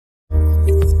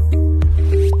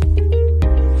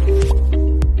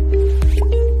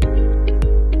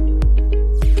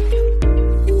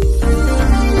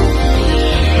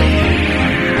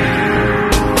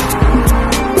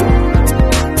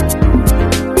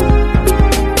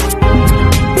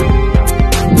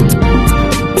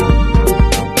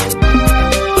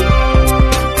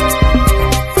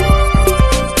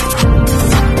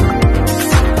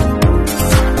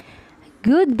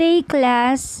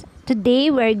class! Today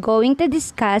we're going to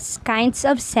discuss kinds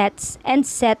of sets and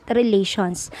set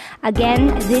relations.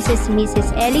 Again, this is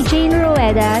Mrs. Ellie Jane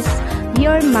Ruedas,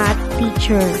 your math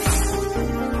teacher.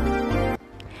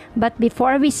 But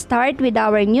before we start with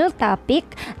our new topic,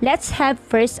 let's have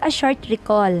first a short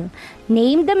recall.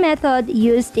 Name the method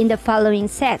used in the following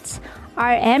sets.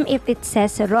 RM if it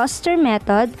says roster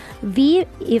method, V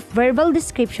if verbal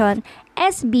description,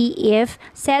 SB if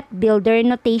set builder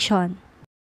notation.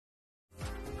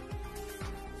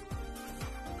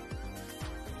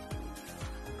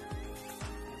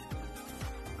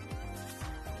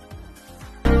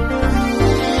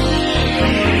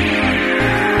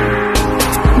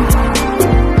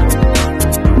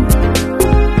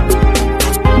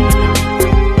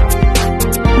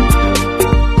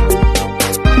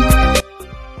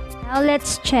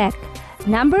 Let's check.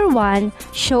 Number 1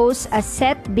 shows a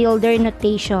set builder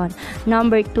notation.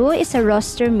 Number 2 is a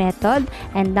roster method.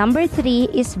 And number 3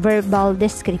 is verbal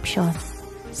description.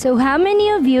 So how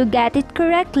many of you got it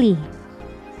correctly?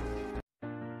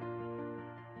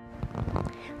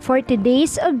 For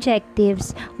today's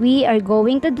objectives, we are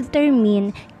going to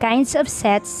determine kinds of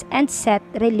sets and set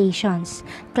relations.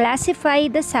 Classify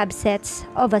the subsets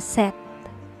of a set.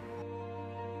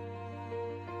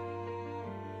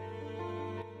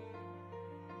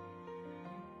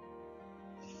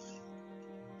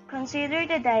 Consider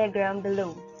the diagram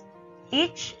below.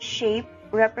 Each shape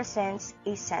represents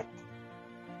a set.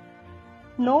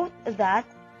 Note that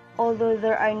although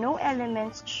there are no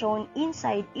elements shown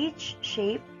inside each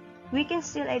shape, we can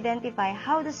still identify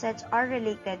how the sets are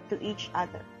related to each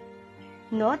other.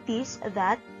 Notice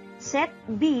that set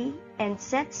B and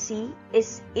set C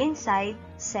is inside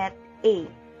set A.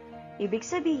 Ibig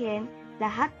sabihin,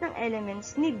 lahat ng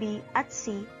elements ni B at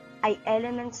C ay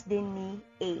elements din ni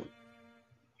A.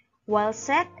 While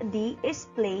set D is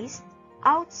placed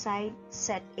outside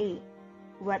set A.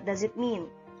 What does it mean?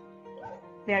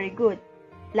 Very good.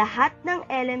 Lahat ng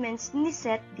elements ni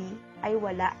set D ay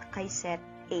wala kay set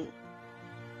A.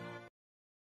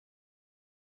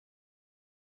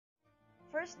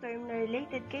 First term na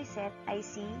related kay set ay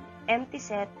si empty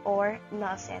set or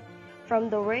null set. From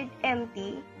the word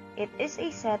empty, it is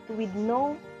a set with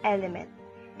no element.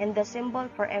 And the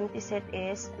symbol for empty set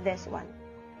is this one.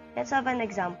 Let's have an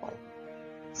example.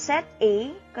 Set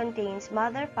A contains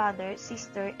mother, father,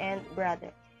 sister, and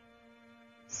brother.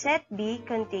 Set B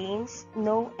contains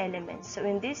no elements. So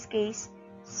in this case,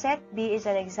 set B is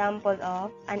an example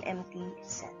of an empty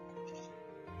set.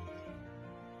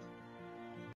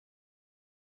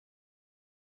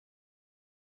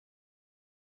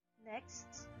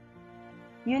 Next,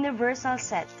 universal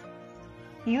set.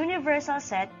 Universal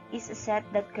set is a set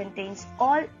that contains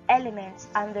all elements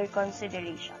under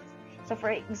consideration. So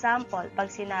for example, pag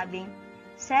sinabing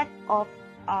set of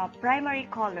primary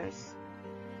colors,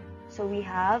 so we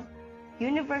have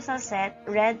universal set,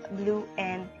 red, blue,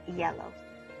 and yellow.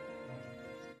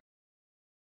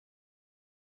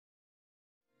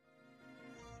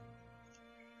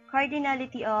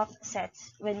 Cardinality of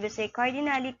sets. When we say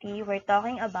cardinality, we're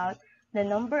talking about the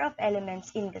number of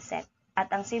elements in the set. At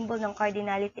ang symbol ng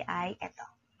cardinality ay ito.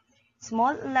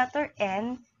 Small letter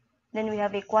N, then we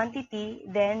have a quantity,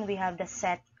 then we have the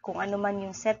set, kung ano man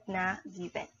yung set na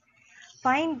given.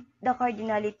 Find the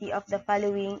cardinality of the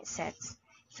following sets.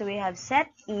 So we have set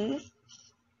E,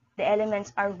 the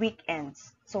elements are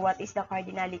weekends. So what is the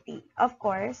cardinality? Of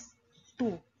course,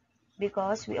 2,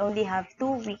 because we only have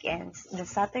 2 weekends, the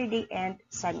Saturday and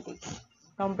Sunday.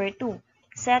 Number 2,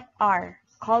 set R,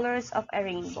 colors of a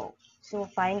rainbow. So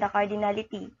find the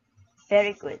cardinality.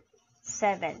 Very good.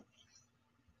 7.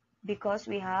 Because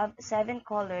we have 7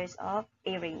 colors of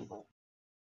a rainbow.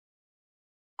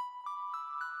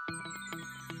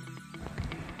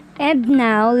 And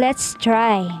now let's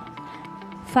try.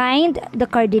 Find the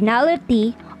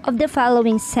cardinality of the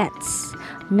following sets.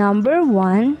 Number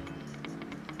 1,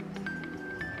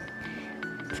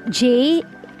 J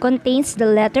contains the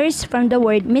letters from the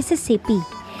word Mississippi.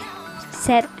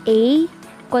 Set A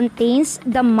contains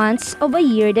the months of a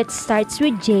year that starts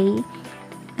with J.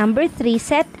 Number 3,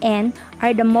 set N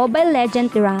are the Mobile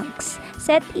Legend ranks.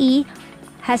 Set E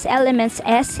has elements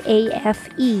S, A,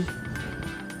 F, E.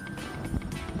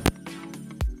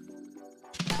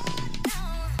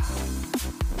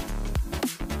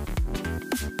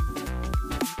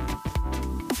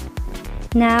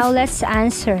 Now let's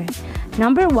answer.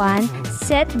 Number 1,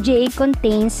 set J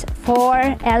contains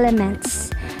 4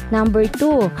 elements. Number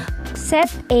 2, set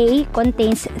A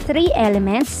contains 3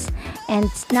 elements. And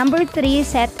number 3,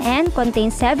 set N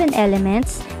contains 7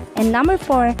 elements. And number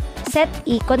 4, set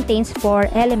E contains 4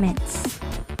 elements.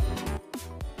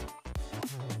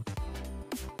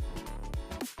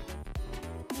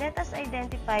 Let us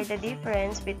identify the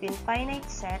difference between finite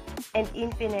set and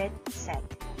infinite set.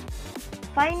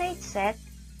 Finite set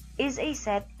is a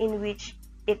set in which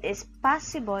it is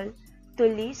possible to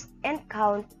list and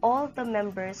count all the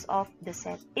members of the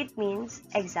set. It means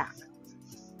exact.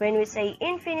 When we say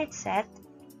infinite set,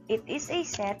 it is a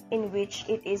set in which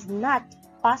it is not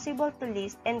possible to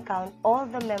list and count all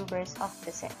the members of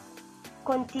the set.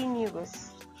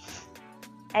 Continuous.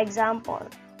 Example,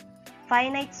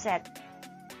 finite set.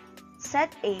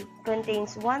 Set A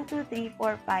contains 1, 2, 3,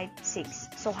 4, 5, 6.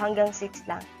 So hanggang 6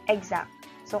 lang. Exact.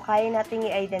 So kaya natin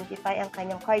i-identify ang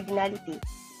kanyang cardinality,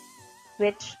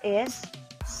 which is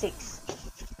 6.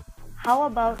 How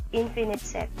about infinite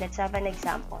set? Let's have an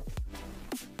example.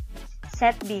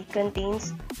 Set B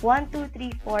contains 1, 2,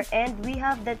 3, 4, and we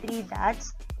have the 3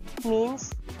 dots,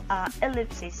 means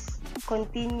ellipsis,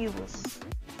 continuous.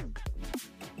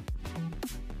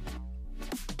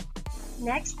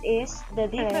 Next is the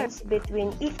difference between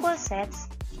equal sets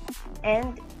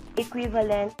and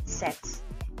equivalent sets.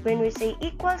 When we say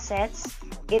equal sets,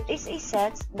 it is a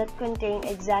set that contain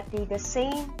exactly the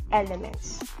same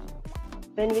elements.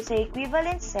 When we say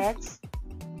equivalent sets,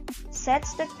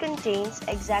 sets that contains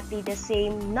exactly the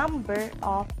same number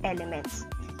of elements.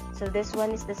 So this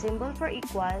one is the symbol for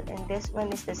equal and this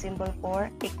one is the symbol for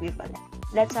equivalent.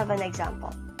 Let's have an example.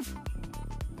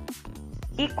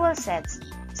 Equal sets.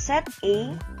 Set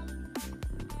A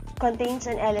contains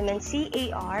an element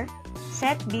CAR,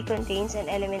 set B contains an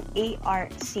element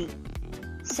ARC.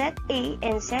 Set A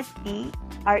and set B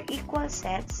are equal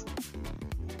sets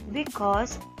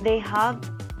because they have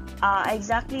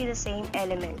exactly the same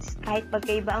elements. Kahit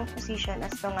pagkaiba ang position,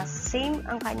 as long as same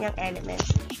ang kanyang elements,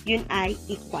 yun ay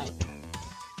equal.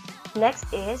 Next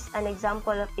is an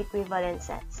example of equivalent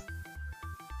sets.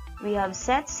 We have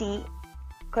set C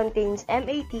contains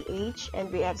MATH and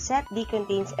we have set D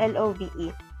contains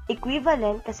LOVE.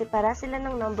 Equivalent kasi para sila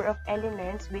ng number of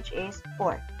elements which is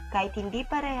 4. Kahit hindi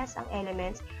parehas ang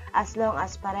elements, as long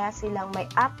as parehas silang may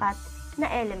 4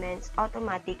 na elements,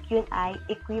 automatic yun ay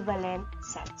equivalent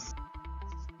sets.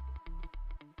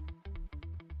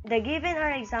 The given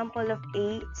are example of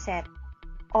a set.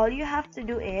 All you have to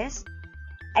do is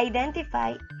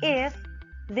identify if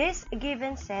these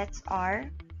given sets are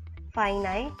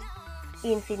finite,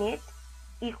 infinite,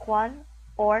 equal,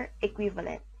 or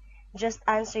equivalent. Just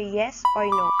answer yes or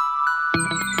no.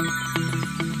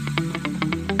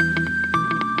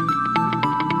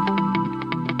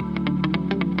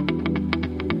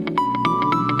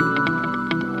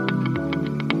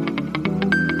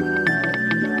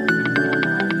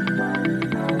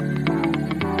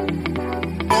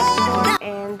 F4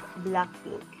 and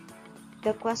Blackpink.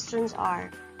 The questions are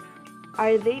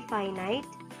they finite,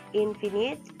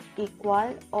 infinite,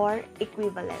 equal, or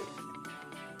equivalent?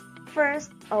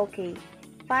 First, okay,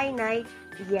 finite,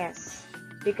 yes,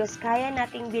 because kaya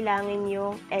nating bilangin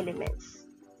yung elements,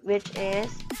 which is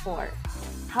 4.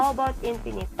 How about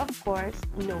infinite? Of course,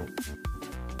 no.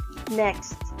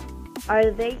 Next,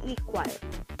 are they equal?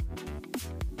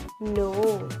 No.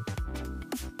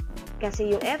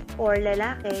 Kasi yung F4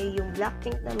 lalaki, yung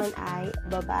Blackpink naman ay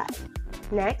babae.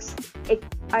 Next,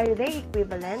 are they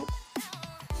equivalent?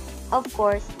 Of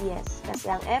course, yes. Kasi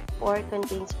ang F4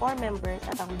 contains 4 members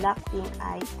at ang Blackpink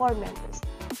ay 4 members.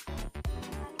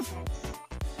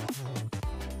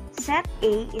 Set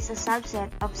A is a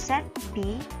subset of set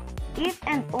B if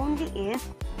and only if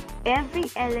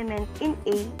every element in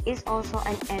A is also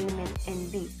an element in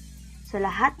B. So,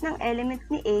 lahat ng element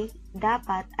ni A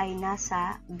dapat ay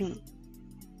nasa B.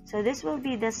 So, this will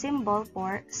be the symbol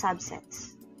for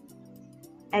subsets.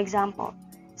 Example.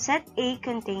 Set A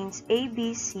contains A,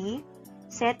 B, C.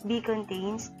 Set B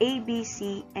contains A, B,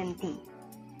 C, and D.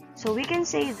 So we can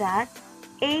say that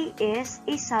A is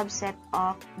a subset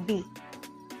of B.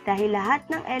 Dahil lahat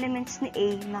ng elements ni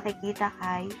A makikita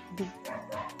kay B.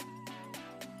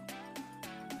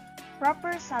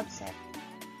 Proper subset.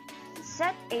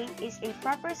 Set A is a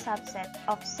proper subset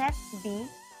of set B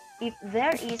if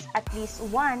there is at least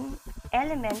one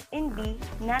element in B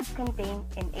not contained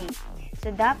in A. So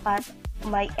dapat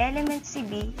may element si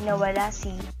B na wala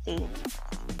si A.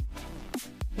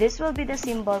 This will be the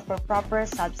symbol for proper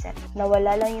subset na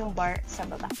wala lang yung bar sa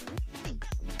baba.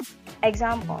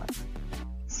 Example.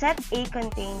 Set A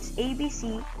contains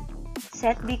ABC,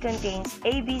 set B contains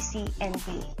ABC and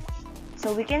D.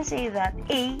 So we can say that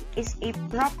A is a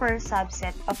proper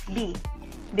subset of B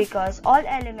because all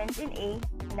elements in A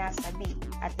nasa B.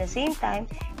 At the same time,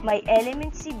 may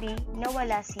element si B na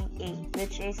wala si A,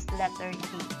 which is letter D.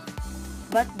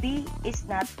 But B is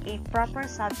not a proper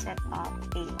subset of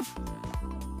A.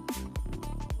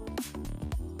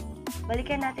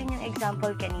 Balikan natin yung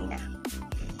example kanina.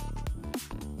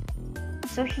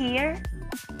 So here,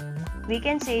 we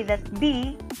can say that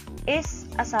B is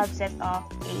a subset of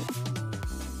A.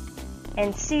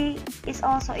 And C is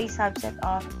also a subset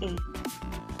of A.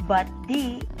 But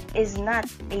D is not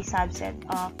a subset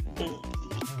of A.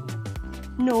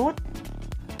 Note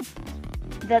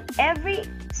that every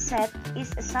set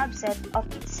is a subset of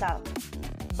itself.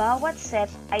 Bawat set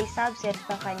ay subset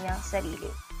ng kanyang sarili.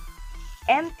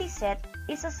 Empty set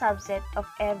is a subset of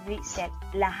every set.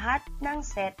 Lahat ng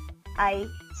set ay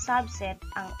subset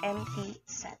ang empty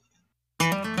set.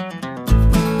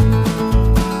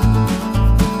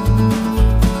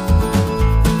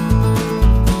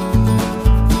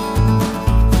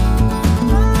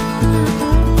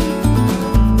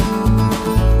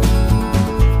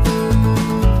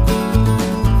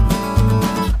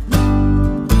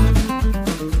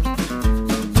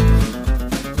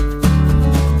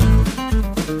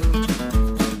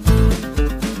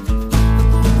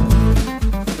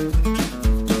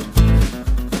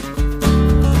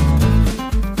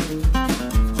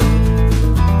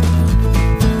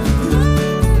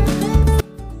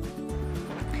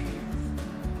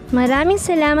 Maraming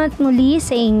salamat muli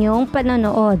sa inyong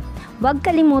panonood. Huwag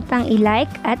kalimutang i-like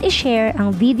at i-share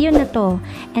ang video na to.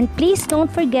 And please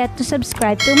don't forget to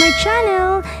subscribe to my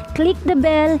channel, click the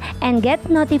bell, and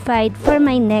get notified for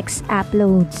my next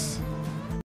uploads.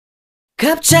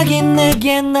 갑자기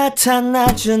내게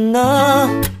나타나준 너,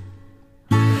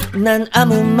 난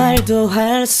아무 말도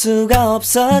할 수가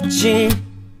없었지.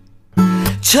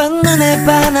 첫눈에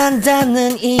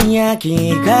반한다는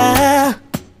이야기가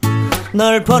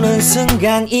널 보는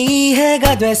순간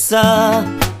이해가 됐어.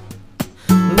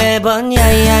 매번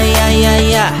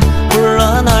야야야야야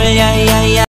불러 널 야야야